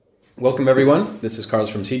Welcome, everyone. This is Carlos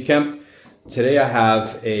from Seedcamp. Today I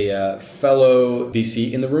have a fellow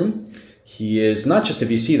VC in the room. He is not just a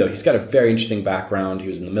VC, though. He's got a very interesting background. He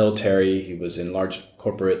was in the military. He was in large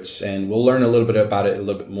corporates, and we'll learn a little bit about it a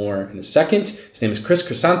little bit more in a second. His name is Chris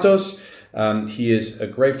Chrysantos. He is a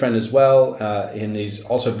great friend as well, and he's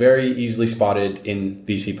also very easily spotted in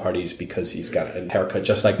VC parties because he's got a haircut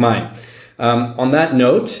just like mine. On that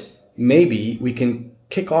note, maybe we can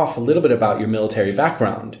kick off a little bit about your military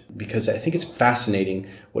background, because I think it's fascinating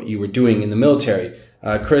what you were doing in the military.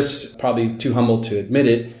 Chris, probably too humble to admit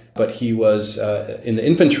it, but he was in the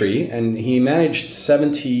infantry, and he managed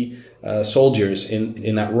 70 soldiers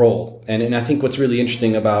in that role. And I think what's really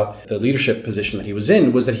interesting about the leadership position that he was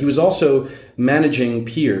in was that he was also managing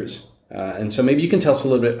peers. And so maybe you can tell us a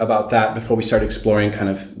little bit about that before we start exploring kind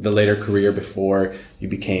of the later career before you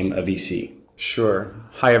became a VC. Sure.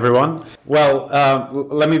 Hi, everyone. Well,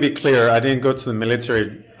 let me be clear. I didn't go to the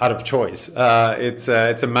military out of choice. It's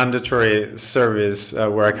a mandatory service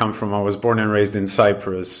where I come from. I was born and raised in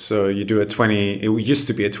Cyprus. So you do it used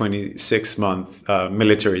to be a 26-month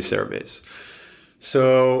military service.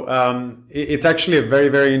 So it's actually a very,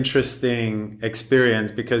 very interesting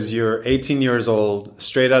experience because you're 18 years old,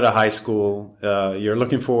 straight out of high school. You're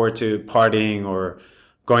looking forward to partying or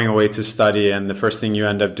going away to study, and the first thing you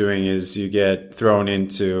end up doing is you get thrown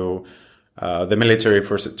into the military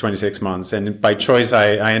for 26 months. And by choice,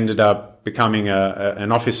 I ended up becoming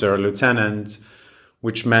an officer, a lieutenant,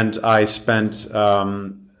 which meant I spent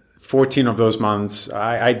 14 of those months.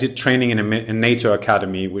 I did training in a NATO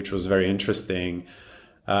academy, which was very interesting.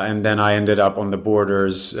 And then I ended up on the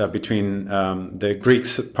borders between the Greek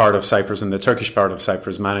part of Cyprus and the Turkish part of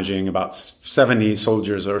Cyprus, managing about 70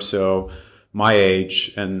 soldiers or so, my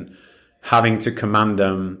age, and having to command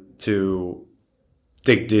them to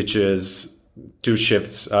dig ditches, do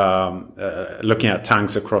shifts, looking at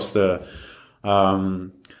tanks across the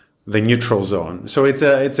neutral zone. So it's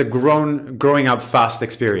a growing up fast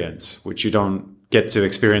experience, which you don't get to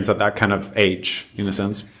experience at that kind of age, in a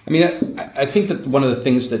sense. I mean, I think that one of the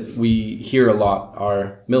things that we hear a lot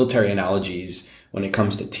are military analogies when it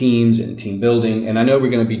comes to teams and team building. And I know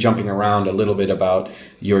we're going to be jumping around a little bit about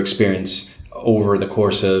your experience over the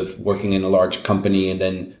course of working in a large company and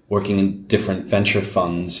then working in different venture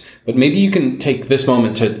funds. But maybe you can take this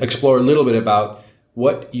moment to explore a little bit about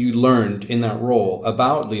what you learned in that role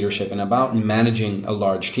about leadership and about managing a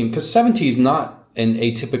large team. Because 70 is not an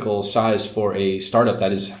atypical size for a startup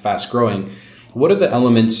that is fast growing. What are the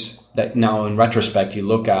elements that now in retrospect you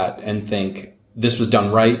look at and think this was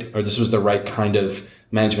done right, or this was the right kind of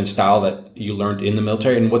management style that you learned in the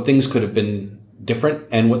military, and what things could have been different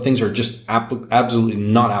and what things are just absolutely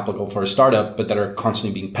not applicable for a startup, but that are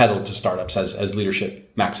constantly being peddled to startups as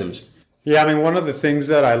leadership maxims? Yeah, I mean, one of the things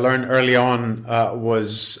that I learned early on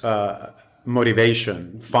was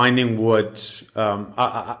motivation, finding what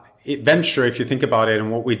venture, if you think about it, and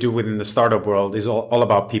what we do within the startup world is all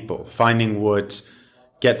about people, finding what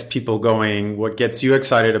gets people going, what gets you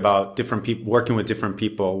excited about different people, working with different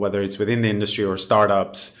people, whether it's within the industry or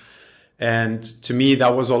startups. And to me,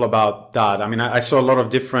 that was all about that. I mean, I saw a lot of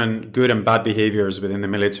different good and bad behaviors within the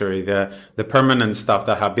military. The permanent stuff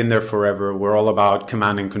that have been there forever were all about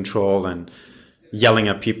command and control and yelling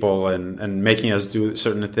at people and making us do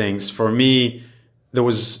certain things. For me,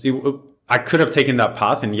 I could have taken that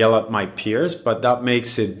path and yell at my peers, but that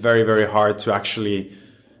makes it very, very hard to actually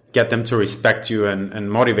get them to respect you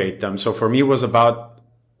and motivate them. So for me, it was about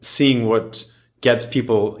seeing what gets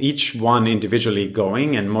people, each one individually,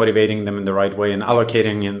 going and motivating them in the right way and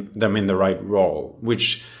allocating them in the right role,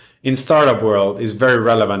 which in startup world is very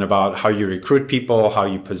relevant about how you recruit people, how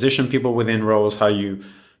you position people within roles, how you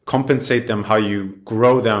compensate them, how you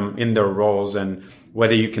grow them in their roles, and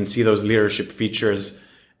whether you can see those leadership features.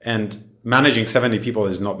 And managing 70 people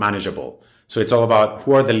is not manageable. So it's all about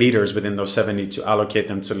who are the leaders within those 70 to allocate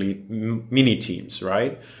them to lead mini teams,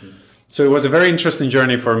 right? Mm-hmm. So it was a very interesting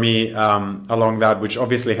journey for me along that, which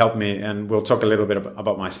obviously helped me. And we'll talk a little bit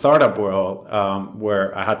about my startup world,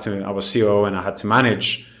 where I was COO and I had to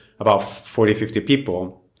manage about 40, 50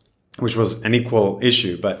 people, which was an equal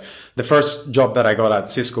issue. But the first job that I got at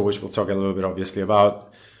Cisco, which we'll talk a little bit obviously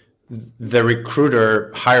about, the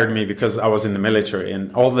recruiter hired me because I was in the military,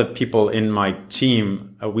 and all the people in my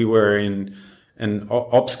team, we were in an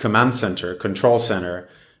ops command center, control center,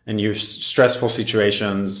 and stressful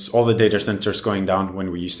situations, all the data centers going down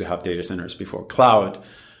when we used to have data centers before cloud.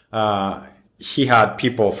 He had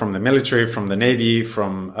people from the military, from the Navy,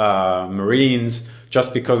 from Marines,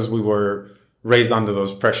 just because we were raised under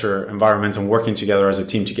those pressure environments and working together as a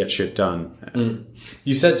team to get shit done.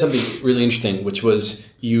 You said something really interesting, which was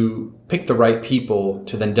you picked the right people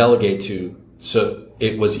to then delegate to, so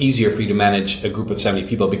it was easier for you to manage a group of 70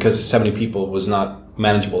 people because 70 people was not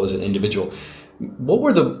manageable as an individual. What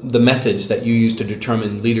were the methods that you used to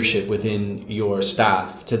determine leadership within your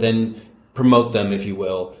staff to then promote them, if you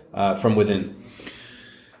will, from within?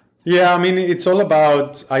 Yeah, I mean, it's all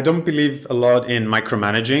about, I don't believe a lot in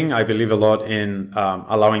micromanaging. I believe a lot in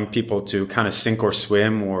allowing people to kind of sink or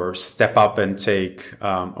swim or step up and take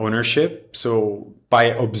ownership. So by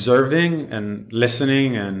observing and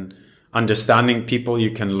listening and understanding people,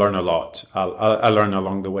 you can learn a lot. I learn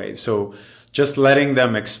along the way. So just letting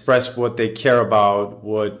them express what they care about,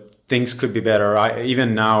 what things could be better.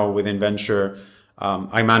 Even now within Venture,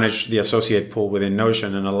 I manage the associate pool within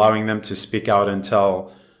Notion, and allowing them to speak out and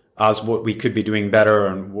tell us what we could be doing better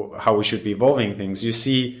and how we should be evolving things. You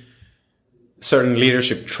see certain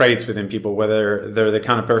leadership traits within people, whether they're the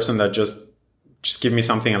kind of person that just give me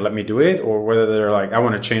something and let me do it, or whether they're like, I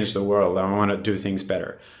want to change the world, I want to do things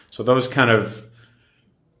better. So those kind of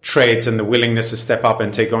traits and the willingness to step up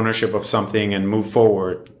and take ownership of something and move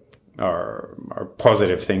forward are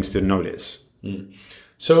positive things to notice.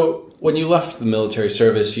 So when you left the military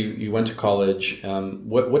service, you went to college.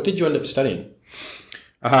 What did you end up studying?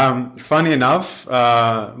 Funny enough,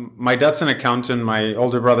 my dad's an accountant. My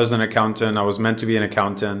older brother's an accountant. I was meant to be an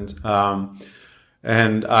accountant.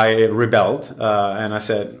 And I rebelled. And I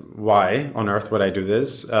said, why on earth would I do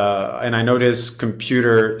this? And I noticed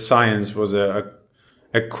computer science was a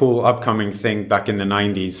cool upcoming thing back in the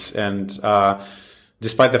 90s. And,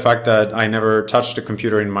 despite the fact that I never touched a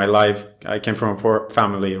computer in my life, I came from a poor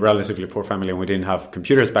family, relatively poor family, and we didn't have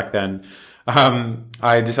computers back then.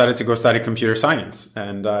 I decided to go study computer science,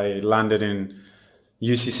 and I landed in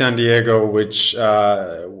UC San Diego, which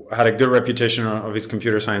had a good reputation of its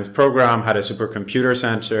computer science program, had a supercomputer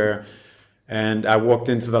center. And I walked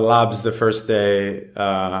into the labs the first day,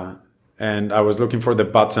 and I was looking for the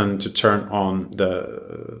button to turn on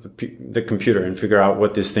the computer and figure out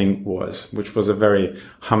what this thing was, which was a very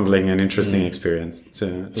humbling and interesting experience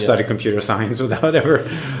to study computer science without ever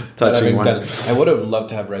touching one. I would have loved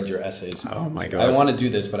to have read your essays. Oh my God. I want to do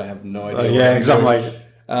this, but I have no idea. Yeah, exactly.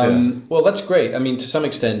 Well, that's great. I mean, to some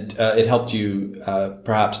extent, it helped you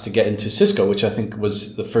perhaps to get into Cisco, which I think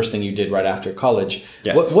was the first thing you did right after college.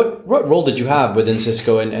 Yes. What role did you have within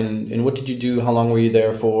Cisco, and what did you do? How long were you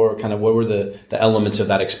there for? Kind of what were the elements of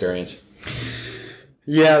that experience?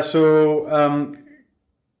 Yeah, so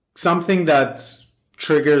something that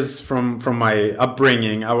triggers from my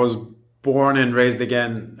upbringing. I was born and raised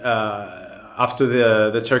again after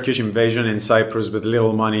the Turkish invasion in Cyprus with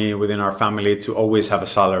little money within our family to always have a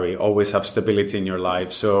salary, always have stability in your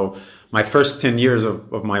life. So my first 10 years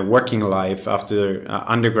of my working life after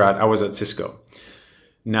undergrad, I was at Cisco.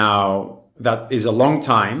 Now, that is a long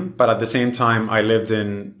time, but at the same time, I lived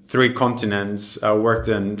in 3 continents. I worked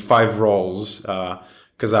in 5 roles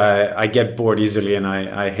because I get bored easily and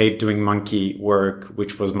I hate doing monkey work,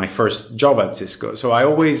 which was my first job at Cisco. So I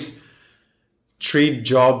always treat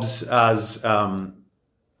jobs as I'm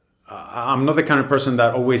not the kind of person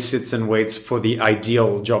that always sits and waits for the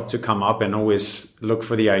ideal job to come up and always look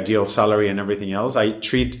for the ideal salary and everything else. I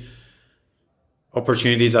treat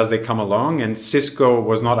opportunities as they come along, and Cisco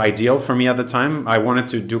was not ideal for me at the time. I wanted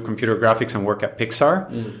to do computer graphics and work at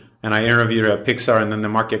Pixar, and I interviewed at Pixar, and then the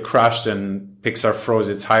market crashed and Pixar froze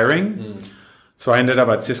its hiring. So I ended up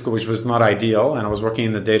at Cisco, which was not ideal, and I was working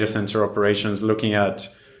in the data center operations, looking at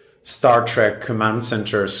Star Trek command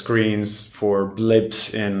center screens for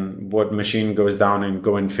blips in what machine goes down and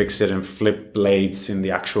go and fix it and flip blades in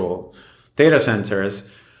the actual data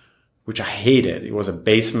centers, which I hated. It was a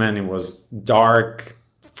basement. It was dark,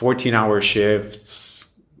 14-hour shifts,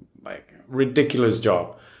 like ridiculous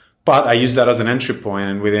job. But I used that as an entry point,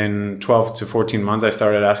 and within 12 to 14 months, I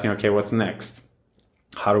started asking, okay, what's next?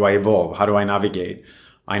 How do I evolve? How do I navigate?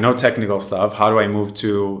 I know technical stuff. How do I move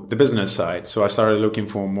to the business side? So I started looking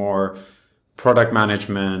for more product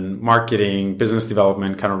management, marketing, business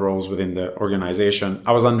development kind of roles within the organization.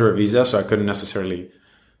 I was under a visa, so I couldn't necessarily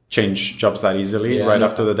change jobs that easily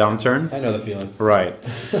after the downturn. I know the feeling. Right.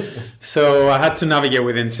 So I had to navigate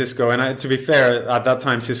within Cisco. And to be fair, at that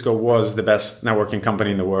time, Cisco was the best networking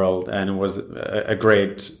company in the world. And it was a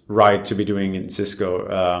great ride to be doing in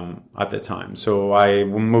Cisco at the time. So I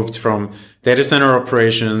moved from data center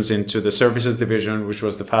operations into the services division, which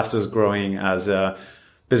was the fastest growing, as a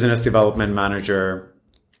business development manager.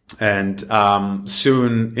 And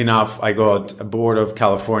soon enough, I got bored of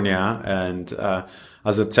California. And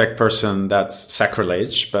as a tech person, that's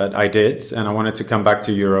sacrilege, but I did. And I wanted to come back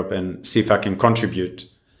to Europe and see if I can contribute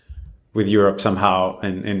with Europe somehow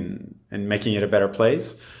in making it a better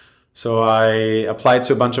place. So I applied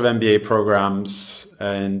to a bunch of MBA programs,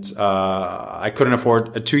 and I couldn't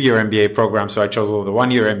afford a 2-year MBA program, so I chose all the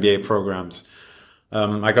 1-year MBA programs.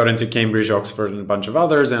 I got into Cambridge, Oxford, and a bunch of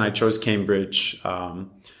others, and I chose Cambridge.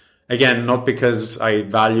 Again, not because I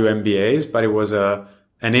value MBAs, but it was an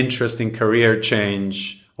interesting career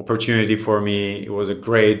change opportunity for me. It was a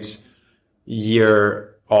great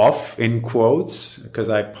year off, in quotes, because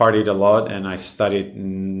I partied a lot and I studied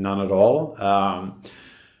none at all.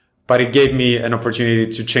 But it gave me an opportunity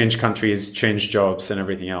to change countries, change jobs, and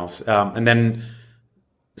everything else. And then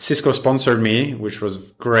Cisco sponsored me, which was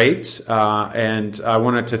great. And I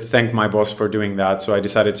wanted to thank my boss for doing that. So I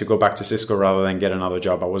decided to go back to Cisco rather than get another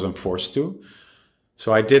job. I wasn't forced to.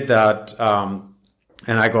 So I did that.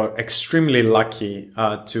 And I got extremely lucky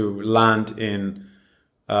to land in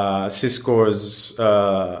Cisco's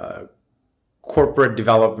corporate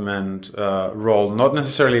development role, not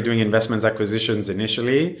necessarily doing investments acquisitions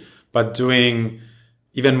initially, but doing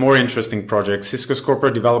even more interesting projects. Cisco's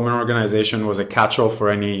corporate development organization was a catch-all for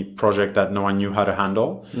any project that no one knew how to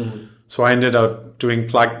handle. Mm-hmm. So I ended up doing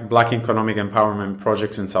Black economic empowerment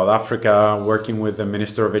projects in South Africa, working with the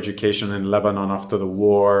Minister of Education in Lebanon after the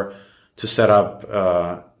war to set up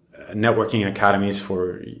networking academies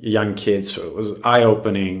for young kids. So it was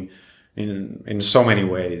eye-opening in so many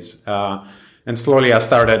ways. And slowly I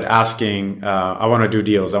started asking, I want to do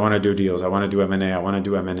deals. I want to do deals. I want to do M&A. I want to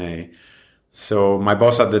do M&A. So my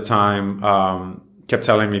boss at the time kept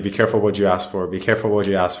telling me, be careful what you ask for. Be careful what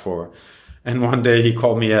you ask for. And one day he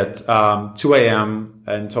called me at 2 a.m.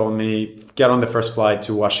 and told me, get on the first flight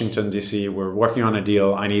to Washington, D.C. We're working on a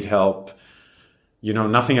deal. I need help. You know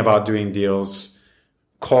nothing about doing deals.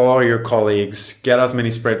 Call all your colleagues, get as many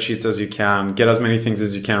spreadsheets as you can, get as many things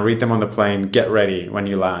as you can, read them on the plane, get ready when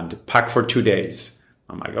you land, pack for 2 days.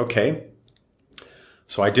 I'm like, okay.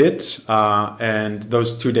 So I did. And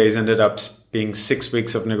those 2 days ended up being 6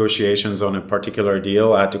 weeks of negotiations on a particular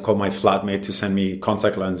deal. I had to call my flatmate to send me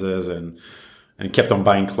contact lenses and kept on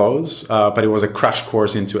buying clothes. But it was a crash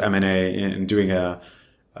course into M&A and doing a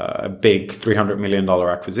big $300 million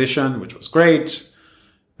acquisition, which was great.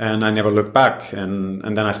 And I never looked back. And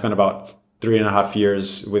then I spent about 3.5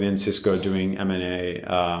 years within Cisco doing M&A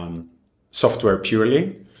software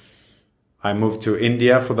purely. I moved to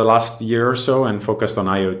India for the last year or so and focused on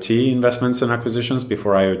IoT investments and acquisitions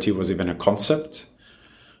before IoT was even a concept.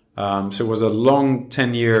 So it was a long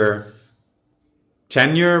 10-year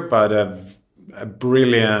tenure, but a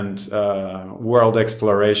brilliant world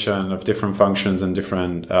exploration of different functions and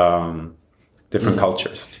different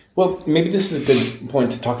cultures. Well, maybe this is a good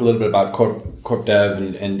point to talk a little bit about corp dev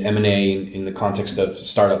and M&A in the context of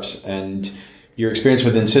startups. And your experience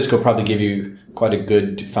within Cisco probably gave you quite a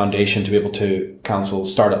good foundation to be able to counsel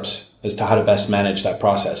startups as to how to best manage that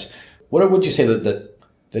process. What would you say that the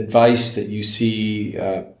advice that you see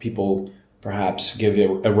people perhaps give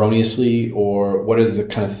erroneously, or what are the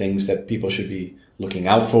kind of things that people should be looking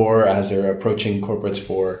out for as they're approaching corporates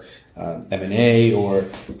for M&A, or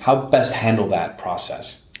how best handle that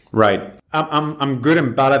process? Right. I'm good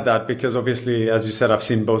and bad at that because obviously, as you said, I've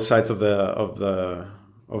seen both sides of the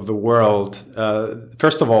world.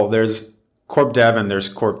 First of all, there's corp dev and there's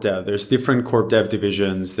corp dev. There's different corp dev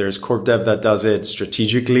divisions. There's corp dev that does it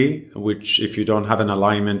strategically, which if you don't have an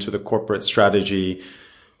alignment to the corporate strategy,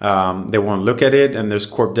 they won't look at it. And there's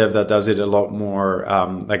corp dev that does it a lot more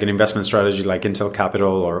like an investment strategy like Intel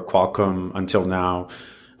Capital or Qualcomm until now.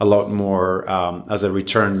 A lot more as a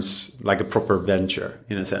returns, like a proper venture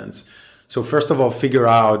in a sense. So first of all, figure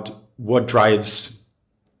out what drives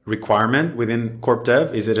requirement within corp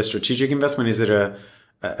dev. Is it a strategic investment? Is it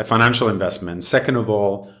a financial investment? Second of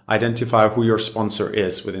all, identify who your sponsor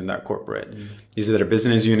is within that corporate. Mm-hmm. Is it a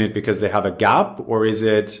business unit because they have a gap, or is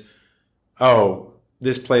it,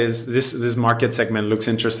 this market segment looks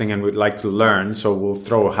interesting and we'd like to learn, so we'll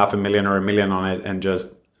throw $500,000 or $1 million on it and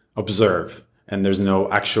just observe. And there's no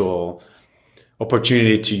actual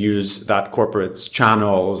opportunity to use that corporate's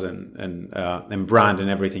channels and brand and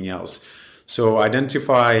everything else. So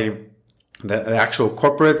identify the actual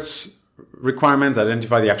corporate's requirements,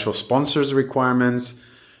 identify the actual sponsor's requirements.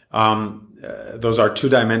 Those are 2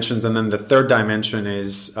 dimensions. And then the third dimension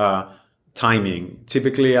is timing.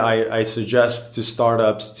 Typically, I suggest to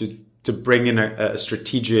startups to bring in a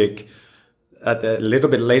strategic at a little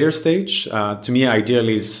bit later stage. To me,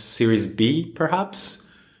 ideally is Series B, perhaps.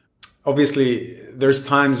 Obviously, there's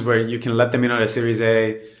times where you can let them in on a Series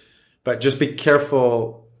A But just be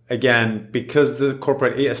careful, again, because the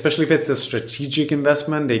corporate, especially if it's a strategic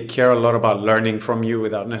investment, they care a lot about learning from you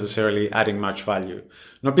without necessarily adding much value.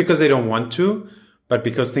 Not because they don't want to, but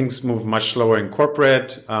because things move much slower in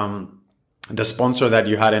corporate. The sponsor that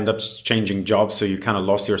you had ended up changing jobs, so you kind of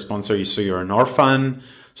lost your sponsor, so you're an orphan.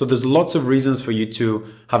 So there's lots of reasons for you to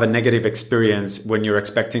have a negative experience when you're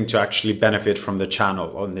expecting to actually benefit from the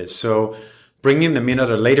channel on this. So bringing them in at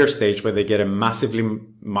a later stage where they get a massively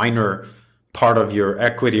minor part of your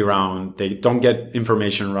equity round, they don't get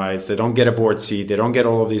information rights, they don't get a board seat, they don't get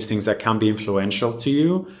all of these things that can be influential to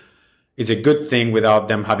you, is a good thing without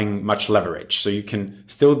them having much leverage. So you can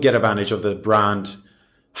still get advantage of the brand,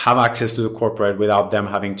 have access to the corporate without them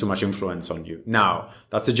having too much influence on you. Now,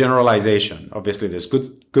 that's a generalization. Obviously, there's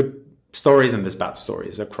good stories and there's bad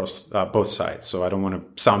stories across both sides. So I don't want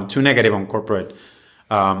to sound too negative on corporate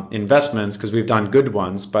investments, because we've done good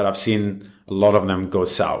ones, but I've seen a lot of them go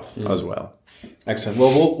south as well. Excellent.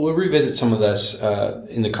 Well, we'll revisit some of this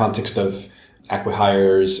in the context of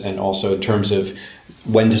acqui-hires, and also in terms of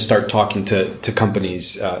when to start talking to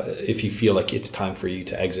companies if you feel like it's time for you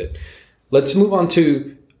to exit. Let's move on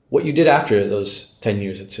to what you did after those 10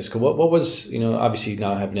 years at Cisco. What was, obviously you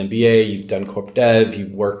now have an MBA, you've done corporate dev,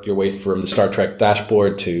 you've worked your way from the Star Trek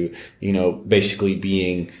dashboard to, basically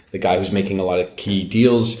being the guy who's making a lot of key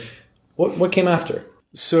deals. What came after?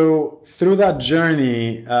 So through that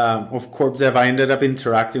journey of corp dev, I ended up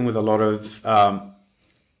interacting with a lot of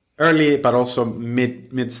early, but also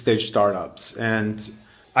mid-stage startups. And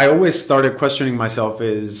I always started questioning myself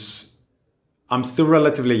I'm still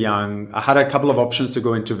relatively young. I had a couple of options to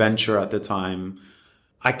go into venture at the time.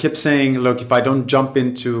 I kept saying, look, if I don't jump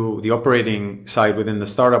into the operating side within the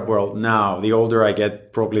startup world now, the older I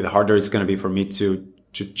get, probably the harder it's going to be for me to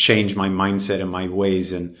change my mindset and my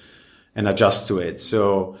ways and adjust to it.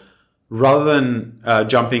 So rather than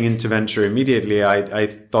jumping into venture immediately, I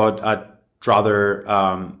thought I'd rather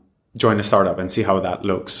join a startup and see how that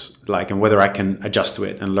looks like and whether I can adjust to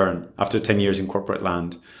it and learn after 10 years in corporate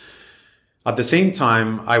land. At the same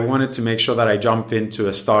time, I wanted to make sure that I jump into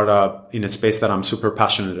a startup in a space that I'm super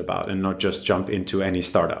passionate about and not just jump into any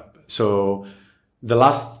startup. So the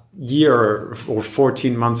last year or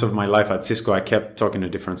 14 months of my life at Cisco, I kept talking to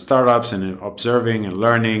different startups and observing and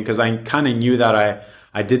learning, because I kind of knew that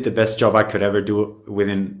I did the best job I could ever do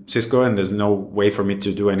within Cisco, and there's no way for me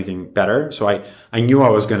to do anything better. So I knew I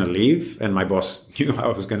was going to leave, and my boss knew I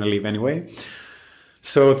was going to leave anyway.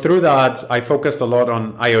 So through that, I focused a lot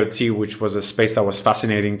on IoT, which was a space that was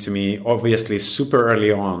fascinating to me, obviously super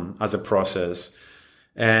early on as a process.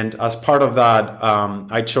 And as part of that,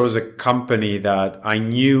 I chose a company that I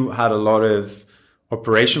knew had a lot of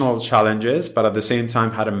operational challenges, but at the same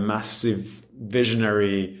time had a massive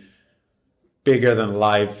visionary, bigger than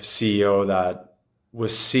life CEO that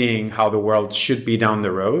was seeing how the world should be down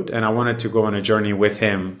the road. And I wanted to go on a journey with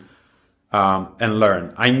him and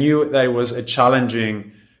learn. I knew that it was a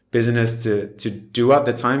challenging business to do at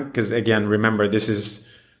the time, because again, remember, this is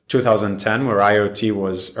 2010 where IoT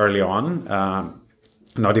was early on,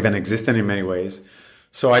 not even existent in many ways.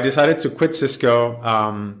 So I decided to quit Cisco,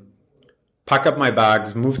 pack up my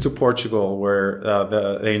bags, move to Portugal, where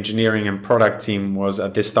the engineering and product team was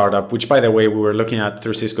at this startup, which, by the way, we were looking at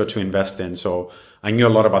through Cisco to invest in. So I knew a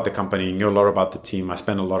lot about the company, knew a lot about the team. I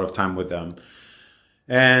spent a lot of time with them.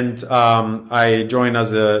 And I joined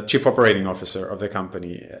as the chief operating officer of the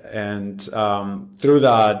company. And through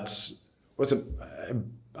that was an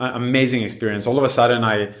amazing experience. All of a sudden,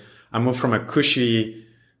 I moved from a cushy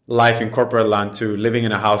life in corporate land to living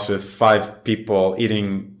in a house with 5 people,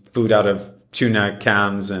 eating food out of tuna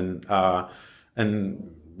cans and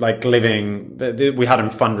like living. We hadn't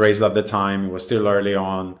fundraised at the time. It was still early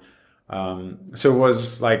on. So it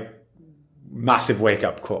was like massive wake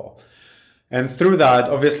up call. And through that,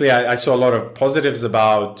 obviously, I saw a lot of positives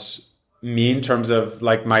about me in terms of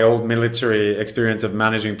like my old military experience of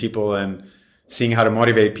managing people and seeing how to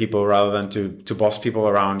motivate people rather than to boss people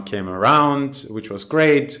around came around, which was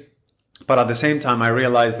great. But at the same time, I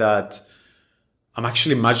realized that I'm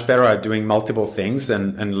actually much better at doing multiple things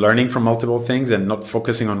and learning from multiple things and not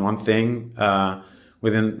focusing on one thing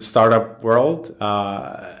within startup world.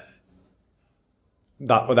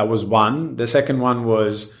 That was one. The second one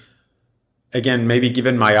was, again, maybe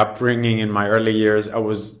given my upbringing in my early years, I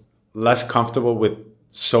was less comfortable with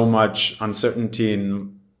so much uncertainty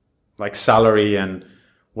in like salary and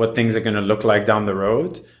what things are going to look like down the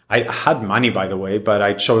road. I had money, by the way, but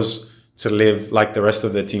I chose to live like the rest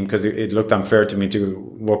of the team because it looked unfair to me to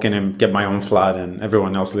walk in and get my own flat and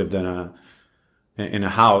everyone else lived in a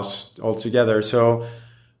house altogether. So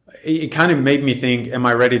it kind of made me think, am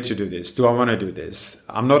I ready to do this? Do I want to do this?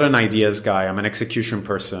 I'm not an ideas guy. I'm an execution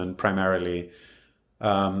person primarily.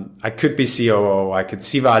 I could be COO. I could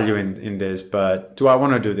see value in this, but do I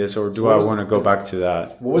want to do this, or do I want to go back to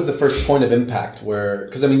that? What was the first point of impact where,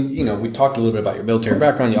 because I mean, you know, we talked a little bit about your military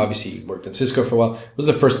background. You obviously worked at Cisco for a while. What was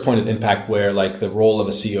the first point of impact where like the role of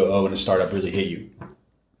a COO in a startup really hit you?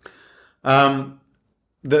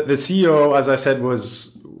 The CEO, as I said,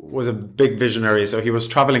 was a big visionary. So he was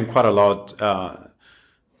traveling quite a lot,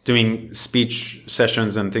 doing speech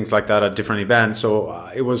sessions and things like that at different events. So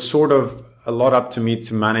it was sort of a lot up to me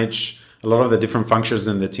to manage a lot of the different functions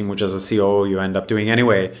in the team, which as a COO you end up doing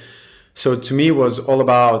anyway. So to me it was all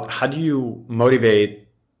about how do you motivate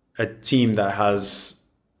a team that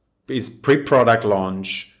is pre-product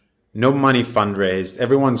launch, no money fundraised,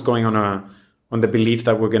 everyone's going on the belief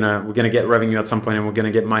that we're gonna get revenue at some point and we're gonna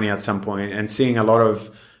get money at some point, and seeing a lot of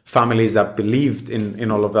families that believed in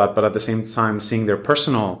all of that, but at the same time seeing their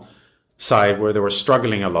personal side where they were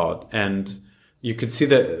struggling a lot. And you could see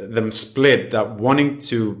them split, that wanting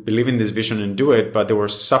to believe in this vision and do it, but they were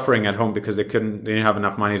suffering at home because they didn't have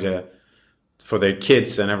enough money for their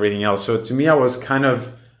kids and everything else. So to me, I was kind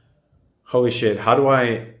of, holy shit, how do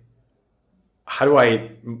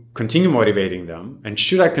I continue motivating them? And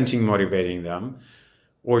should I continue motivating them?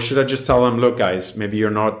 Or should I just tell them, look, guys, maybe you're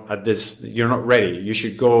not ready. You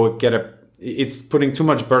should go it's putting too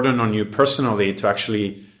much burden on you personally to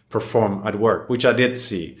actually perform at work, which I did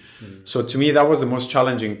see. So to me, that was the most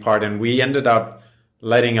challenging part. And we ended up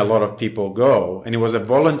letting a lot of people go. And it was a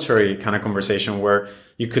voluntary kind of conversation where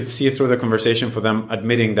you could see through the conversation for them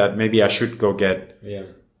admitting that maybe I should go get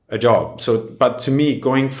a job. So, but to me,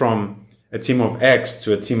 going from a team of X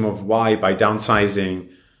to a team of Y by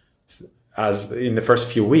downsizing as in the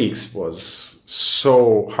first few weeks was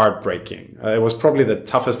so heartbreaking. It was probably the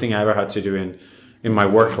toughest thing I ever had to do in my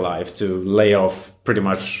work life, to lay off pretty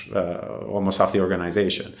much almost half the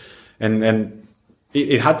organization. And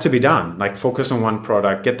it had to be done, like focus on one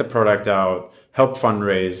product, get the product out, help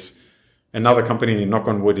fundraise. And now the company, knock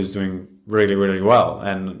on wood, is doing really, really well.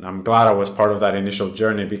 And I'm glad I was part of that initial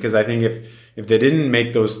journey, because I think if they didn't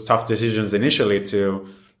make those tough decisions initially to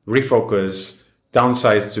refocus,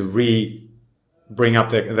 downsize, to bring up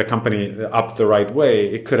the company up the right way,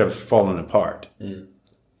 it could have fallen apart.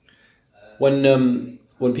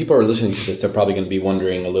 When people are listening to this, they're probably going to be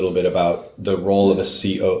wondering a little bit about the role of a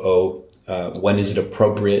COO. When is it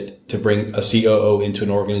appropriate to bring a COO into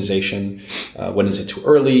an organization? When is it too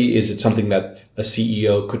early? Is it something that a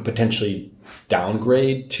CEO could potentially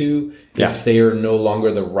downgrade to if they are no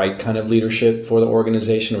longer the right kind of leadership for the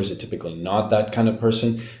organization, or is it typically not that kind of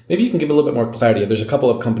person? Maybe you can give a little bit more clarity. There's a couple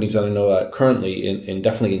of companies that I know that currently,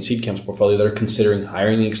 definitely in Seedcamp's portfolio, that are considering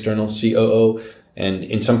hiring an external COO. And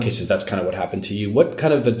in some cases, that's kind of what happened to you. What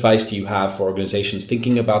kind of advice do you have for organizations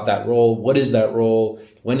thinking about that role? What is that role?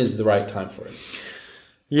 When is the right time for it?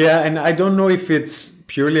 Yeah, and I don't know if it's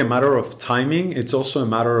purely a matter of timing. It's also a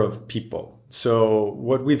matter of people. So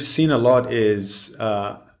what we've seen a lot is,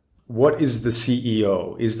 what is the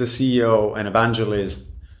CEO? Is the CEO an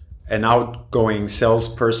evangelist, an outgoing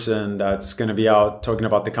salesperson that's going to be out talking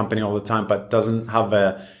about the company all the time, but doesn't have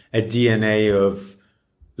a DNA of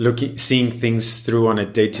seeing things through on a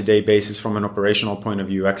day-to-day basis from an operational point of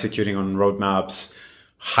view, executing on roadmaps,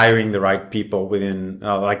 hiring the right people within,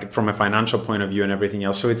 like from a financial point of view and everything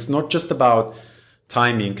else. So it's not just about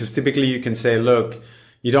timing, because typically you can say, look,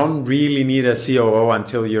 you don't really need a COO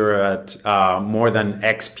until you're at more than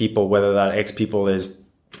X people, whether that X people is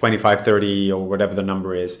 25, 30 or whatever the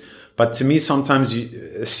number is. But to me, sometimes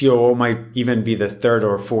a COO might even be the third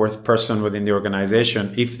or fourth person within the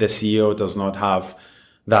organization if the CEO does not have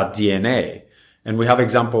that DNA. And we have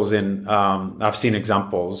examples I've seen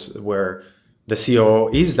examples where the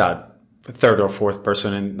COO is that third or fourth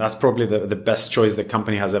person, and that's probably the best choice the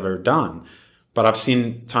company has ever done. But I've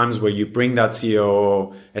seen times where you bring that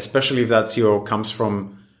COO, especially if that COO comes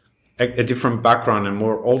from a different background, and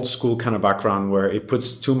more old school kind of background, where it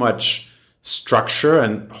puts too much structure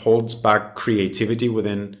and holds back creativity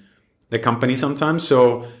within the company sometimes.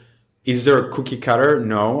 So is there a cookie cutter?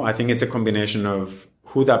 No, I think it's a combination of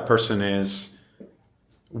who that person is,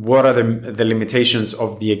 what are the limitations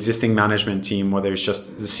of the existing management team, whether it's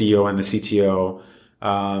just the CEO and the CTO.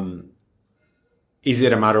 Is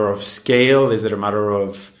it a matter of scale? Is it a matter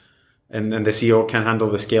of, and the CEO can handle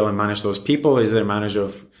the scale and manage those people? Is it a matter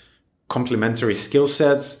of complementary skill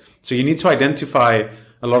sets? So you need to identify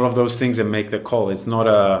a lot of those things and make the call. It's not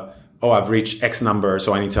I've reached X number,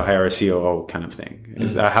 so I need to hire a COO kind of thing.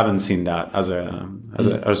 I haven't seen that as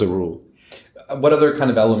a rule. What other kind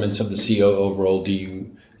of elements of the COO role do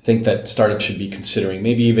you think that startups should be considering?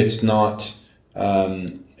 Maybe if it's not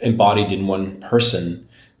embodied in one person,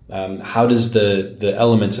 how does the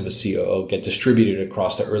elements of a COO get distributed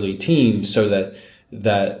across the early team so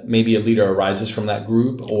that maybe a leader arises from that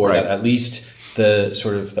group, or right. that at least the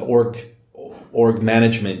sort of the org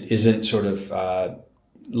management isn't sort of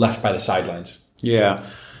left by the sidelines? Yeah.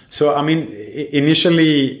 So, I mean,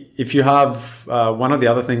 initially, if you have one of the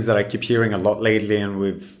other things that I keep hearing a lot lately, and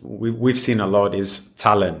we've seen a lot, is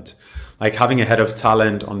talent. Like having a head of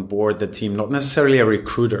talent on board the team, not necessarily a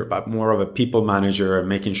recruiter, but more of a people manager, and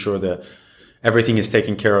making sure that everything is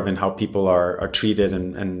taken care of and how people are treated,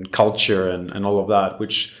 and culture and all of that,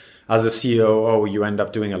 which as a COO, you end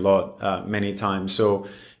up doing a lot many times. So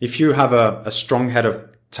if you have a strong head of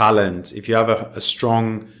talent, if you have a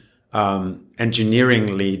strong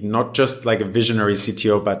engineering lead, not just like a visionary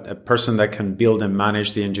CTO, but a person that can build and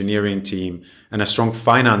manage the engineering team, and a strong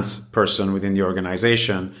finance person within the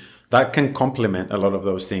organization, that can complement a lot of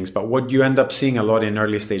those things. But what you end up seeing a lot in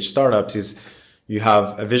early stage startups is you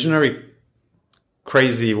have a visionary,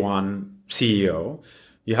 crazy one CEO,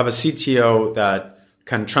 you have a CTO that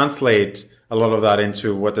can translate a lot of that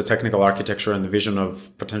into what the technical architecture and the vision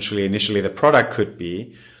of potentially initially the product could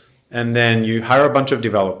be. And then you hire a bunch of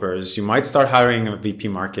developers. You might start hiring a VP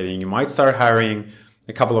marketing. You might start hiring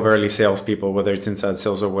a couple of early salespeople, whether it's inside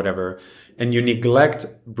sales or whatever. And you neglect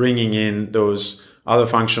bringing in those other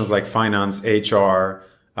functions like finance, HR,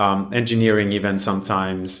 engineering, even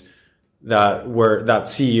sometimes, where that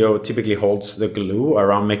CEO typically holds the glue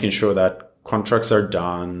around making sure that contracts are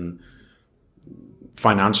done,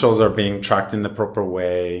 financials are being tracked in the proper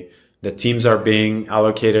way, the teams are being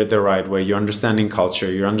allocated the right way, you're understanding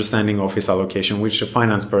culture, you're understanding office allocation, which a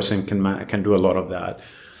finance person can do a lot of that.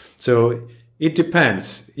 So it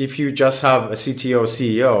depends. If you just have a CTO,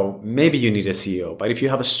 CEO, maybe you need a CEO. But if you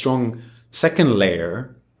have a strong second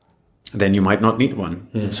layer, then you might not need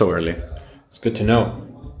one so early. It's good to know.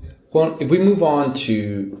 Well, if we move on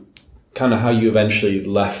to kind of how you eventually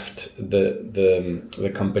left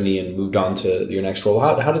the company and moved on to your next role,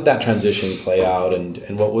 how did that transition play out,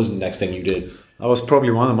 and what was the next thing you did? That was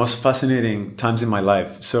probably one of the most fascinating times in my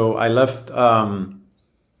life. So I left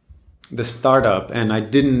the startup, and I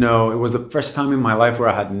didn't know, it was the first time in my life where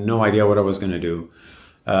I had no idea what I was going to do,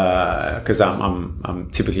 because I'm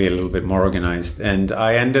typically a little bit more organized. And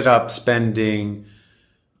I ended up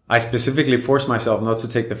I specifically forced myself not to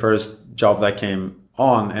take the first job that came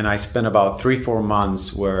on, and I spent about 3-4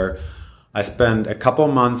 months where I spent a couple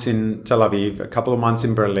of months in Tel Aviv, a couple of months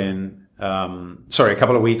in Berlin, a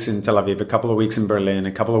couple of weeks in Tel Aviv, a couple of weeks in Berlin,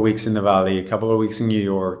 a couple of weeks in the Valley, a couple of weeks in New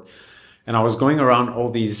York. And I was going around all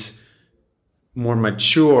these more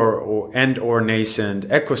mature or nascent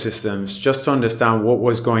ecosystems just to understand what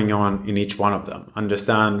was going on in each one of them,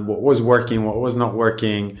 understand what was working, what was not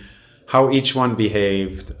working, how each one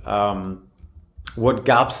behaved, what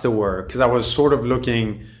gaps there were. Because I was sort of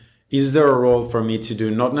looking, is there a role for me to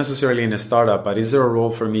do, not necessarily in a startup, but is there a role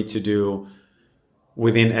for me to do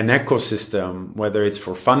within an ecosystem, whether it's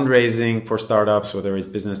for fundraising for startups, whether it's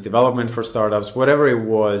business development for startups, whatever it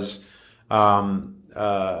was,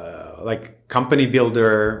 like company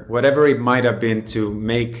builder, whatever it might have been, to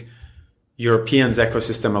make Europeans'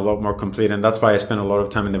 ecosystem a lot more complete. And that's why I spent a lot of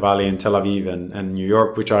time in the Valley, in Tel Aviv and New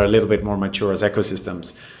York, which are a little bit more mature as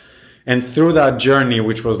ecosystems. And through that journey,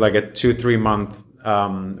 which was like a 2-3 month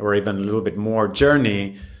or even a little bit more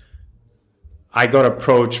journey, I got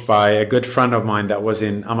approached by a good friend of mine that was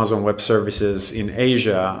in Amazon Web Services in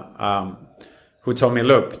Asia, who told me,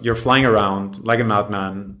 look, you're flying around like a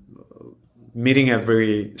madman, meeting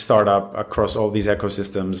every startup across all these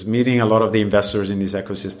ecosystems, meeting a lot of the investors in these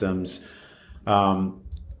ecosystems.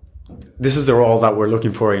 This is the role that we're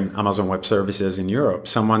looking for in Amazon Web Services in Europe.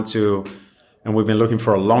 And we've been looking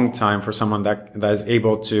for a long time for someone that is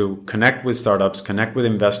able to connect with startups, connect with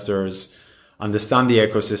investors, understand the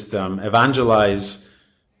ecosystem, evangelize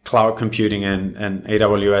cloud computing and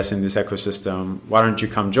AWS in this ecosystem. Why don't you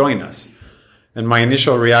come join us? And my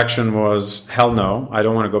initial reaction was, hell no, I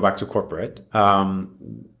don't want to go back to corporate. I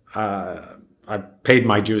paid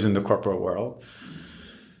my dues in the corporate world.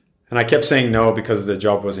 And I kept saying no because the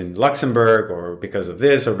job was in Luxembourg, or because of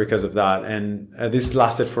this or because of that. And this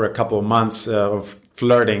lasted for a couple of months of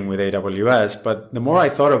flirting with AWS. But the more I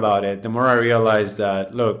thought about it, the more I realized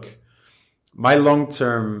that, look, my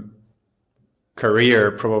long-term career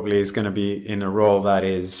probably is going to be in a role that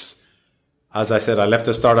is, as I said, I left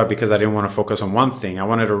the startup because I didn't want to focus on one thing. I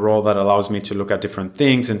wanted a role that allows me to look at different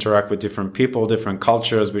things, interact with different people, different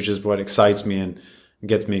cultures, which is what excites me and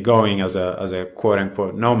gets me going as a quote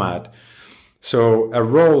unquote nomad. So a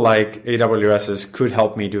role like AWS's could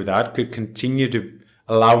help me do that, could continue to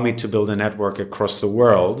allow me to build a network across the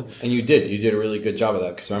world. And you did a really good job of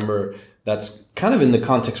that, because I remember that's kind of in the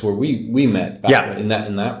context where we met back in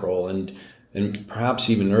that role, and perhaps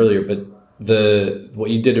even earlier, but what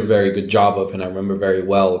you did a very good job of, and I remember very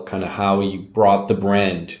well kind of how you brought the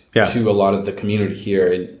brand to a lot of the community here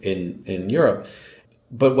in Europe.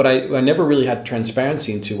 But what I never really had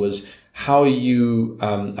transparency into was how you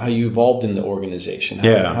evolved in the organization.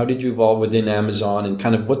 How did you evolve within Amazon, and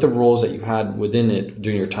kind of what the roles that you had within it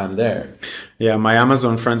during your time there? Yeah, my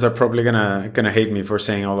Amazon friends are probably gonna hate me for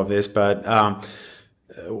saying all of this, but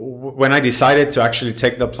when I decided to actually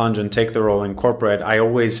take the plunge and take the role in corporate, I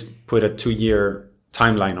always put a 2-year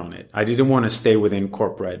timeline on it. I didn't want to stay within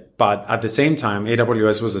corporate, but at the same time,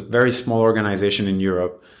 AWS was a very small organization in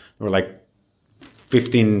Europe. There were like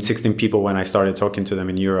 15, 16 people when I started talking to them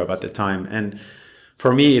in Europe at the time. And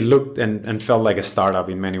for me, it looked and felt like a startup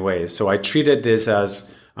in many ways. So I treated this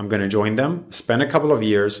as I'm going to join them, spend a couple of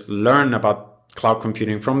years, learn about cloud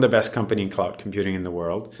computing from the best company in cloud computing in the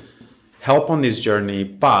world, help on this journey,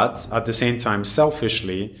 but at the same time,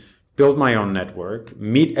 selfishly, build my own network,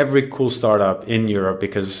 meet every cool startup in Europe,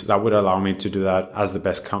 because that would allow me to do that as the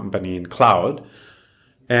best company in cloud,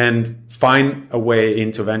 and find a way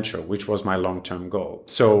into venture, which was my long-term goal.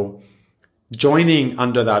 So joining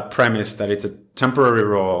under that premise that it's a temporary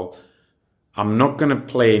role, I'm not going to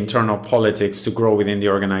play internal politics to grow within the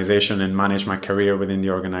organization and manage my career within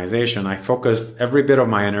the organization. I focused every bit of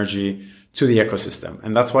my energy to the ecosystem.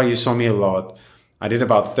 And that's why you saw me a lot. I did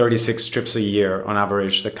about 36 trips a year on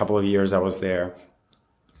average the couple of years I was there,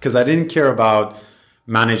 because I didn't care about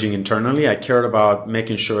managing internally. I cared about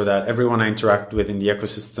making sure that everyone I interact with in the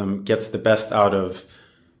ecosystem gets the best out of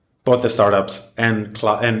both the startups and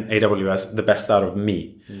AWS, the best out of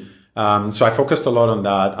me. So I focused a lot on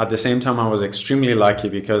that. At the same time, I was extremely lucky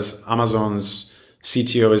because Amazon's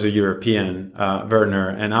CTO is a European, Werner,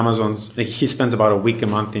 and he spends about a week a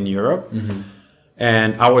month in Europe.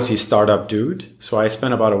 And I was his startup dude. So I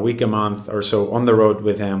spent about a week a month or so on the road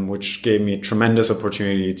with him, which gave me a tremendous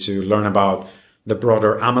opportunity to learn about the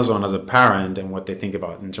broader Amazon as a parent and what they think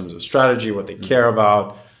about in terms of strategy, what they care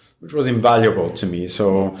about, which was invaluable to me.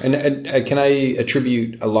 So, and can I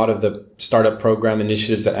attribute a lot of the startup program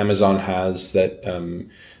initiatives that Amazon has that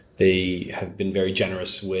they have been very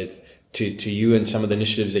generous with to you, and some of the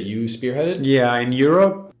initiatives that you spearheaded? Yeah, in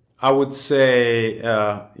Europe, I would say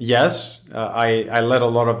yes. I led a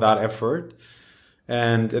lot of that effort.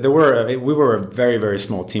 And we were a very, very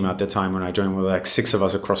small team at the time when I joined. We were like 6 of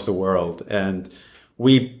us across the world. And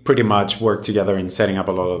we pretty much worked together in setting up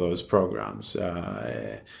a lot of those programs.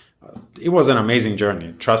 It was an amazing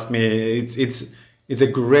journey. Trust me, it's a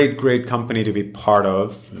great, great company to be part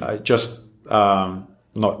of.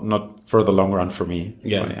 Not for the long run for me.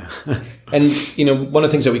 Yeah. And, one of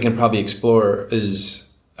the things that we can probably explore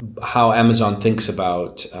is how Amazon thinks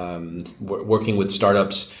about working with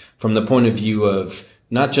startups from the point of view of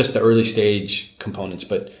not just the early stage components,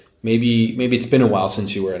 but maybe it's been a while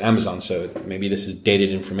since you were at Amazon, so maybe this is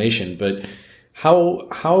dated information, but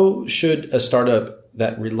how should a startup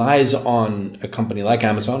that relies on a company like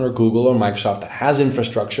Amazon or Google or Microsoft that has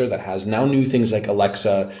infrastructure, that has now new things like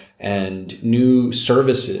Alexa and new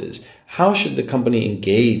services, how should the company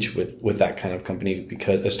engage with that kind of company?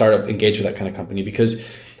 Because a startup engage with that kind of company, because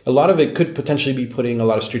a lot of it could potentially be putting a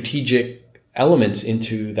lot of strategic elements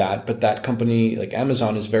into that, but that company like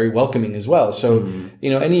Amazon is very welcoming as well. So,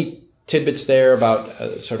 any tidbits there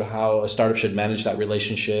about sort of how a startup should manage that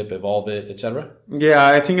relationship, evolve it, etc.? Yeah,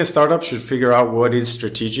 I think a startup should figure out what is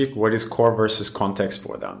strategic, what is core versus context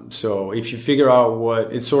for them. So if you figure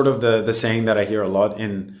out it's sort of the saying that I hear a lot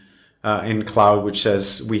in cloud, which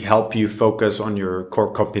says we help you focus on your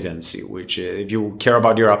core competency, which if you care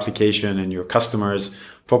about your application and your customers,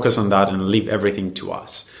 focus on that and leave everything to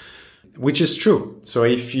us. Which is true. So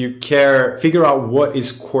if you care, figure out what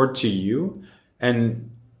is core to you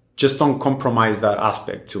and just don't compromise that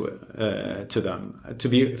aspect to them. To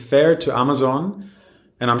be fair to Amazon,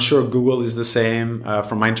 and I'm sure Google is the same,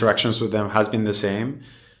 from my interactions with them has been the same,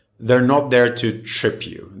 they're not there to trip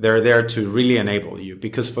you. They're there to really enable you,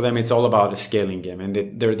 because for them, it's all about a scaling game, and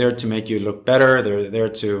they're there to make you look better. They're there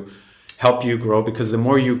to help you grow, because the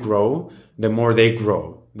more you grow, the more they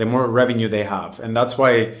grow, the more revenue they have. And that's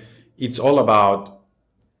why it's all about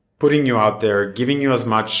putting you out there, giving you as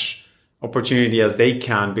much opportunity as they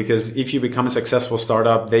can, because if you become a successful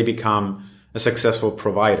startup, they become a successful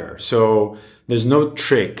provider. So there's no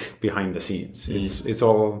trick behind the scenes. It's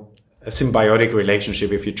all a symbiotic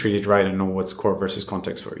relationship if you treat it right and know what's core versus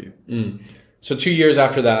context for you. So 2 years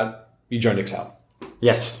after that, you joined Excel.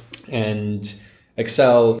 Yes. And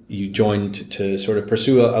Excel, you joined to sort of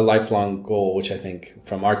pursue a lifelong goal, which I think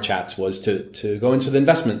from our chats was to go into the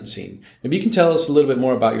investment scene. Maybe you can tell us a little bit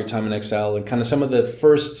more about your time in Excel and kind of some of the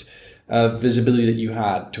first visibility that you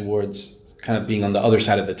had towards kind of being on the other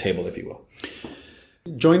side of the table, if you will.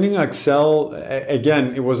 Joining Excel,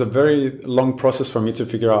 again, it was a very long process for me to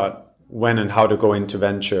figure out when and how to go into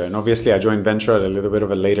venture. And obviously I joined venture at a little bit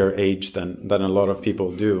of a later age than a lot of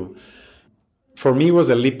people do. For me, it was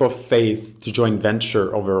a leap of faith to join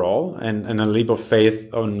venture overall, and a leap of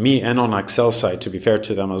faith on me and on Excel side, to be fair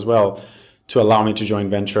to them as well, to allow me to join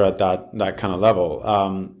venture at that kind of level.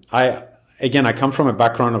 I come from a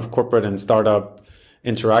background of corporate and startup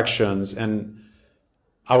interactions, and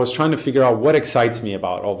I was trying to figure out what excites me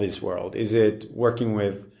about all this world. Is it working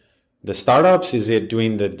with the startups? Is it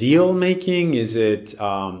doing the deal making? Is it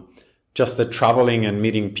just the traveling and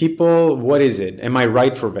meeting people? What is it? Am I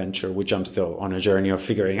right for venture? Which I'm still on a journey of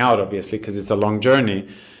figuring out, obviously, because it's a long journey.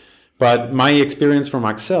 But my experience from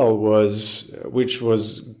Excel which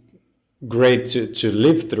was great to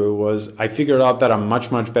live through, was I figured out that I'm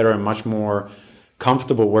much, much better and much more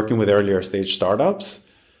comfortable working with earlier stage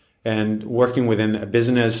startups and working within a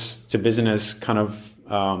business to business kind of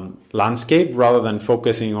landscape, rather than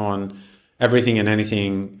focusing on everything and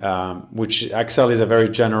anything, which Excel is a very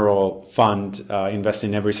general fund, invests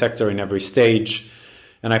in every sector, in every stage.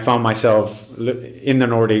 And I found myself in the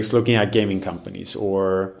Nordics looking at gaming companies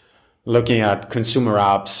or looking at consumer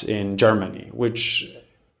apps in Germany, which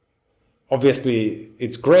obviously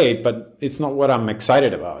it's great, but it's not what I'm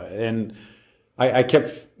excited about. And I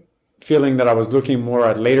kept feeling that I was looking more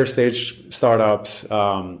at later stage startups,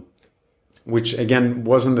 which again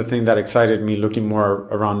wasn't the thing that excited me, looking more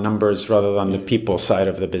around numbers rather than the people side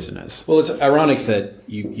of the business. Well, it's ironic that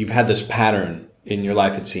you've had this pattern in your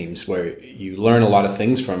life, it seems, where you learn a lot of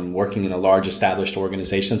things from working in a large established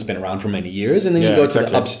organization that's been around for many years, and then you go to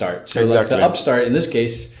the upstart. So like the upstart in this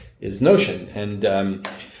case is Notion. And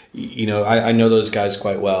I know those guys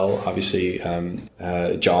quite well, obviously,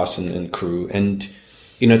 Joss and crew. And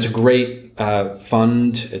it's a great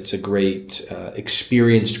fund. It's a great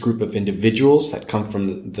experienced group of individuals that come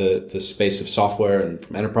from the space of software and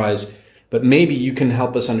from enterprise. But maybe you can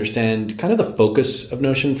help us understand kind of the focus of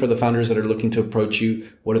Notion for the founders that are looking to approach you.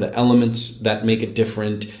 What are the elements that make it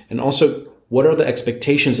different? And also, what are the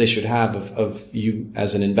expectations they should have of you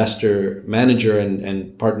as an investor, manager,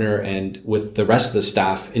 and partner, and with the rest of the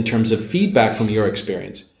staff in terms of feedback from your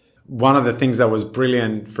experience? One of the things that was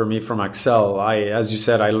brilliant for me from Excel, as you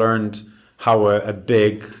said, I learned how a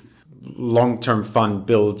big long-term fund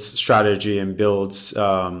builds strategy and builds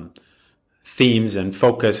themes and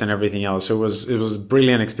focus and everything else. So it was a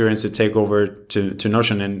brilliant experience to take over to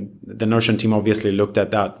Notion, and the Notion team obviously looked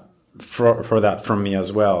at that for that from me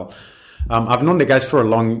as well. I've known the guys for a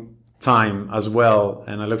long time as well,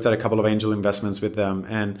 and I looked at a couple of angel investments with them.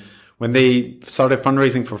 And when they started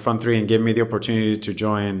fundraising for Fund 3 and gave me the opportunity to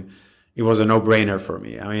join, it was a no-brainer for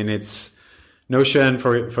me. I mean, it's Notion,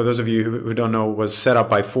 for those of you who don't know, was set up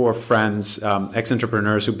by 4 friends,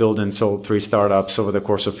 ex-entrepreneurs who built and sold 3 startups over the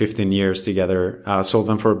course of 15 years together, sold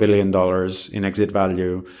them for $1 billion in exit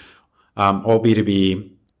value, all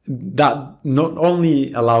B2B. That not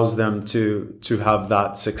only allows them to have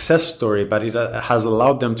that success story, but it has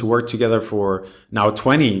allowed them to work together for now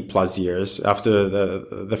 20 plus years after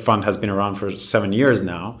the fund has been around for 7 years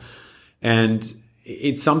now. And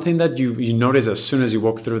it's something that you notice as soon as you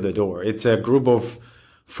walk through the door. It's a group of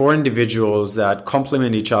 4 individuals that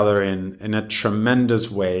complement each other in a tremendous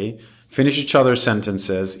way, finish each other's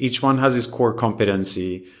sentences. Each one has his core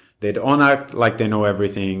competency. They don't act like they know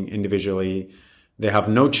everything individually. They have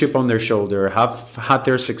no chip on their shoulder, have had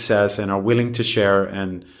their success, and are willing to share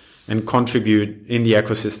and contribute in the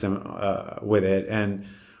ecosystem with it, and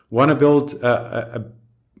want to build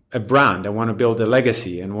a brand, and want to build a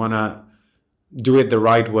legacy, and want to do it the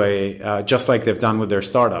right way, just like they've done with their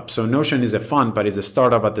startup. So Notion is a fund, but it's a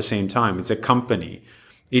startup at the same time. It's a company.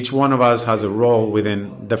 Each one of us has a role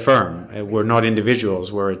within the firm. We're not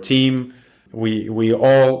individuals. We're a team. We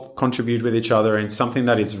all contribute with each other, and it's something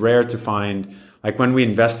that is rare to find. Like when we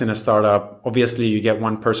invest in a startup, obviously you get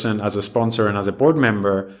one person as a sponsor and as a board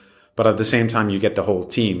member, but at the same time you get the whole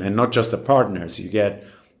team, and not just the partners. You get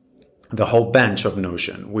the whole bench of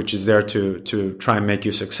Notion, which is there to try and make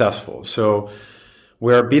you successful. So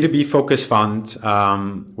we're a B2B focused fund.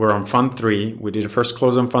 We're on Fund 3. We did a first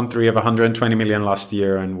close on Fund 3 of 120 million last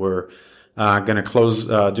year, and we're going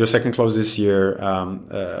to do a second close this year,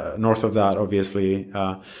 north of that, obviously.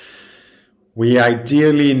 We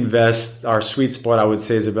ideally invest, our sweet spot, I would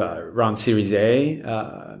say, is around Series A,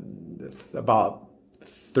 about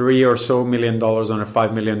 $3 or so on a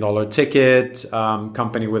 $5 million ticket,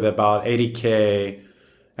 company with about 80K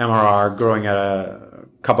MRR growing at a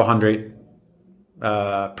couple hundred %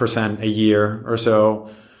 a year or so.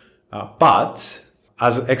 But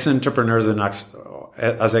as ex-entrepreneurs and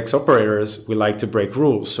as ex-operators, we like to break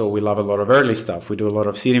rules. So we love a lot of early stuff. We do a lot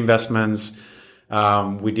of seed investments.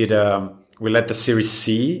 We led the Series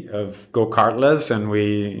C of Go Kartless, and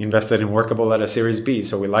we invested in Workable at a Series B.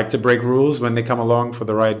 So we like to break rules when they come along for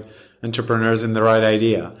the right entrepreneurs and the right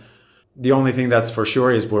idea. The only thing that's for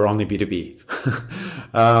sure is we're only B2B.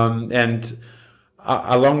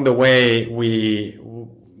 Along the way, we,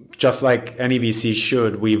 just like any VC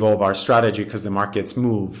should, we evolve our strategy because the markets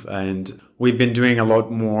move. And we've been doing a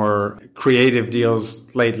lot more creative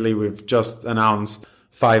deals lately. We've just announced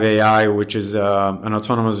 5AI, which is an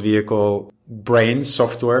autonomous vehicle brain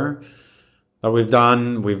software that we've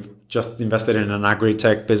done. We've just invested in an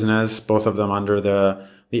agri-tech business, both of them under the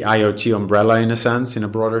IoT umbrella in a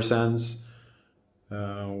broader sense.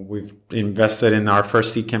 We've invested in our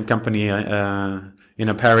first Seedcamp company in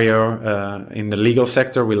Aperio in the legal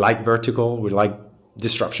sector. We like vertical. We like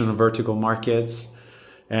disruption of vertical markets.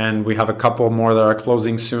 And we have a couple more that are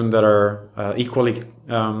closing soon that are equally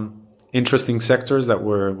interesting sectors that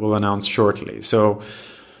we'll announce shortly. So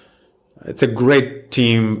it's a great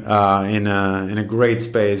team in a great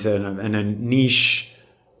space and a niche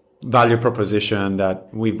value proposition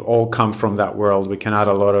that we've all come from that world. We can add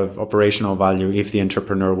a lot of operational value if the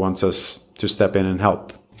entrepreneur wants us to step in and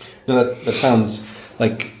help. No, that sounds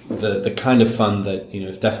like the kind of fund that,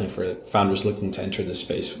 definitely for founders looking to enter this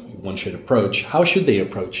space, one should approach. How should they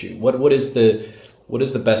approach you? What is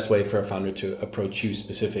the best way for a founder to approach you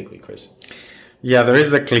specifically, Chris? Yeah, there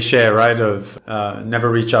is the cliche, right, of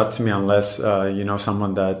never reach out to me unless you know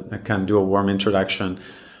someone that can do a warm introduction.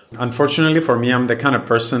 Unfortunately for me, I'm the kind of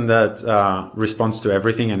person that responds to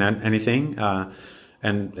everything and anything,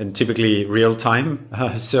 and typically real time.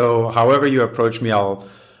 So however you approach me,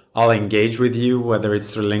 I'll engage with you, whether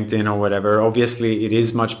it's through LinkedIn or whatever. Obviously, it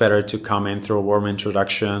is much better to come in through a warm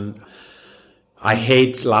introduction. I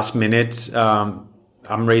hate last minute.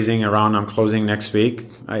 I'm raising around, I'm closing next week.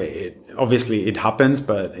 Obviously it happens,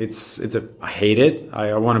 but I hate it.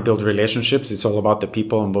 I want to build relationships. It's all about the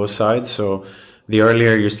people on both sides. So the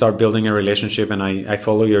earlier you start building a relationship and I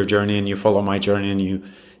follow your journey and you follow my journey and you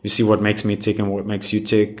see what makes me tick and what makes you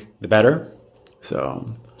tick, the better. So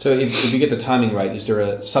if you get the timing right, is there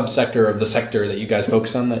a subsector of the sector that you guys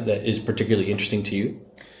focus on that is particularly interesting to you?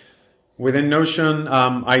 Within Notion,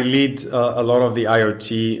 I lead a lot of the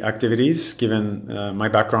IoT activities, given my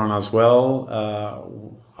background as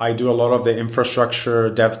well. I do a lot of the infrastructure,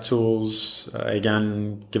 dev tools,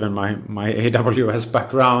 again, given my AWS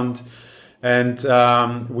background. And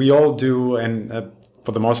we all do, and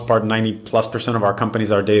for the most part, 90+% of our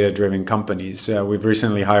companies are data-driven companies. We've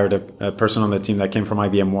recently hired a person on the team that came from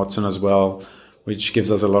IBM Watson as well, which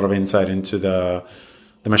gives us a lot of insight into the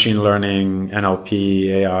machine learning, NLP,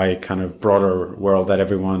 AI kind of broader world that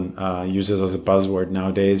everyone uses as a buzzword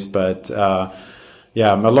nowadays. But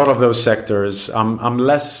yeah, a lot of those sectors. I'm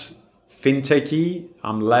less fintechy.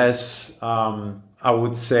 I'm less, I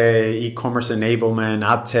would say, e-commerce enablement,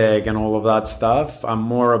 ad tech, and all of that stuff. I'm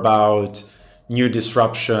more about new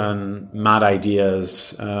disruption, mad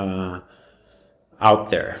ideas out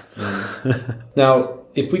there. Now,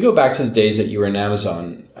 if we go back to the days that you were in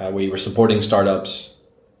Amazon, where you were supporting startups,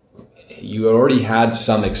 you already had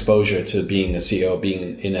some exposure to being a CEO,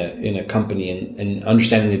 being in a company, and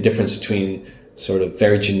understanding the difference between sort of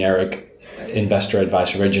very generic investor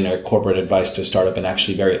advice or very generic corporate advice to a startup and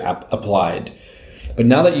actually very applied. But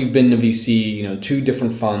now that you've been in VC, 2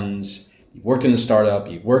 different funds, you've worked in a startup,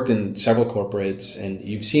 you've worked in several corporates, and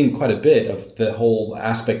you've seen quite a bit of the whole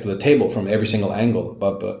aspect of the table from every single angle,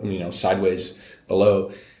 above, sideways,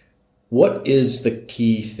 below. What is the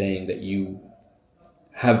key thing that you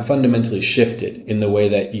have fundamentally shifted in the way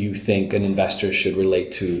that you think an investor should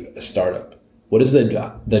relate to a startup? What is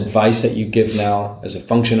the advice that you give now as a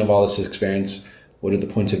function of all this experience? What are the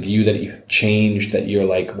points of view that you have changed that you're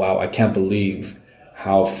like, wow, I can't believe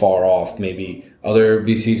how far off maybe other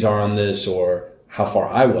VCs are on this, or how far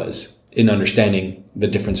I was in understanding the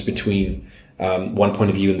difference between one point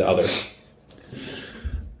of view and the other?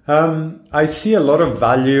 I see a lot of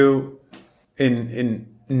value in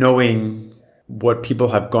knowing what people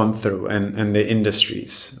have gone through and the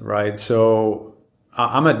industries, right? So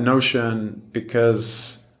I'm at Notion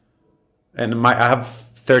because, I have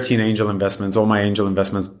 13 angel investments. All my angel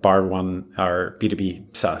investments, bar one, are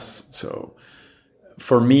B2B SaaS. So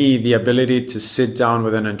for me, the ability to sit down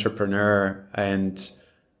with an entrepreneur and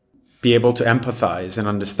be able to empathize and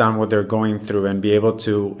understand what they're going through and be able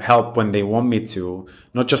to help when they want me to,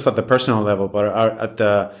 not just at the personal level, but at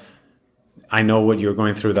the, I know what you're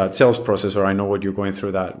going through that sales process, or I know what you're going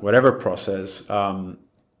through that whatever process,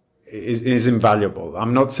 is invaluable.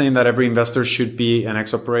 I'm not saying that every investor should be an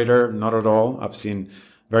ex-operator, not at all. I've seen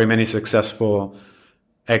very many successful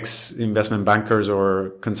ex-investment bankers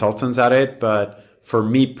or consultants at it. But for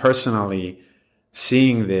me personally,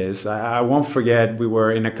 seeing this, I won't forget, we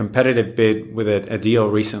were in a competitive bid with a deal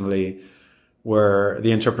recently where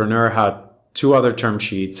the entrepreneur had 2 other term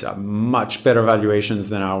sheets, much better valuations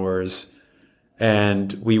than ours.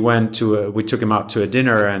 And we took him out to a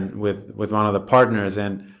dinner and with one of the partners.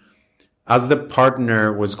 And as the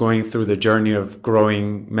partner was going through the journey of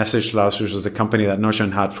growing Message Labs, which was a company that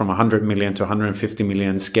Notion had from 100 million to 150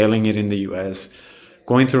 million, scaling it in the US,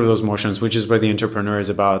 going through those motions, which is where the entrepreneur is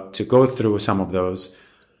about to go through some of those,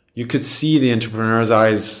 you could see the entrepreneur's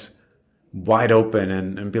eyes wide open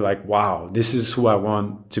and be like, wow, this is who I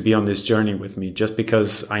want to be on this journey with me. Just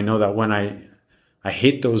because I know that when I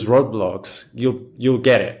hit those roadblocks, you'll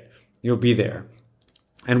get it. You'll be there.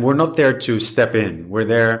 And we're not there to step in. We're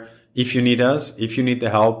there if you need us, if you need the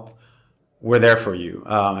help, we're there for you.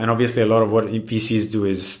 And obviously a lot of what VCs do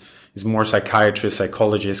is more psychiatrist,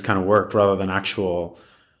 psychologist kind of work rather than actual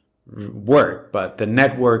work. But the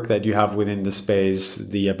network that you have within the space,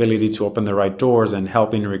 the ability to open the right doors and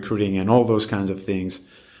help in recruiting and all those kinds of things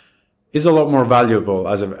is a lot more valuable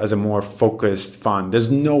as a more focused fund. There's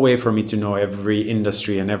no way for me to know every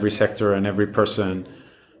industry and every sector and every person,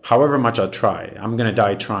 however much I try. I'm going to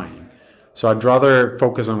die trying. So I'd rather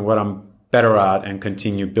focus on what I'm better at and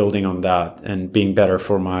continue building on that and being better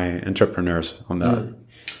for my entrepreneurs on that.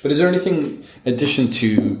 But is there anything in addition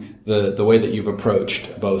to the way that you've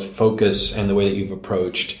approached both focus and the way that you've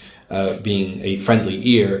approached being a friendly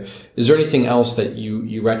ear, is there anything else that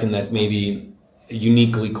you reckon that maybe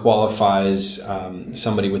uniquely qualifies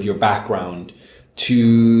somebody with your background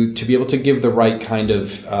to be able to give the right kind of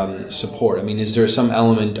support? I mean, is there some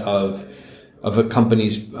element of a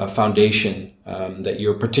company's foundation that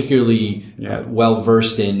you're particularly well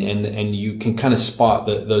versed in, and you can kind of spot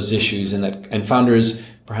those issues, and founders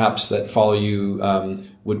perhaps that follow you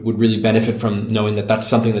would really benefit from knowing that that's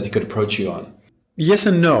something that they could approach you on? Yes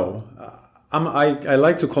and no. I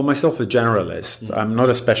like to call myself a generalist. I'm not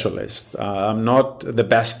a specialist. I'm not the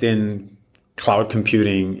best in cloud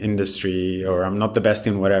computing industry, or I'm not the best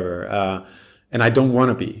in whatever. And I don't want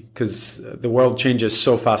to be, because the world changes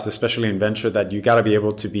so fast, especially in venture, that you got to be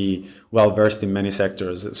able to be well versed in many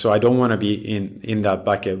sectors. So I don't want to be in that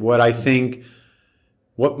bucket. What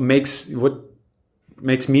makes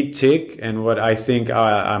me tick, and what I think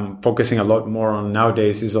I'm focusing a lot more on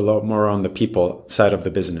nowadays, is a lot more on the people side of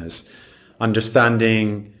the business.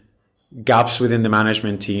 Understanding gaps within the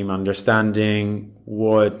management team, understanding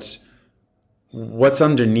what's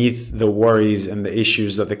underneath the worries and the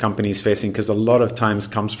issues that the company is facing, because a lot of times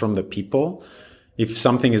comes from the people. If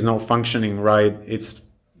something is not functioning right,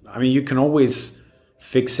 you can always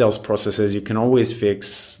fix sales processes, you can always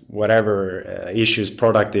fix whatever issues,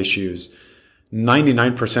 product issues.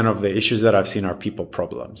 99% of the issues that I've seen are people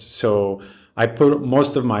problems. So I put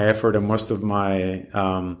most of my effort and most of my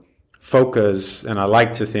focus, and I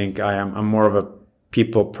like to think I'm more of a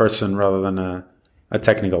people person rather than a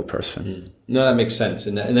technical person. No, that makes sense.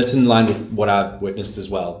 And that's in line with what I've witnessed as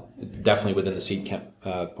well, definitely within the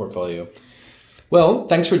Seedcamp portfolio. Well,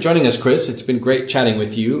 thanks for joining us, Chris. It's been great chatting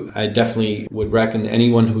with you. I definitely would recommend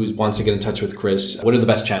anyone who wants to get in touch with Chris. What are the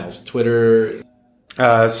best channels? Twitter?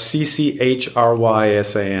 CCHRYSAN.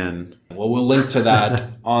 Well, we'll link to that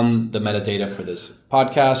on the metadata for this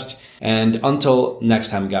podcast. And until next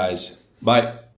time, guys, bye.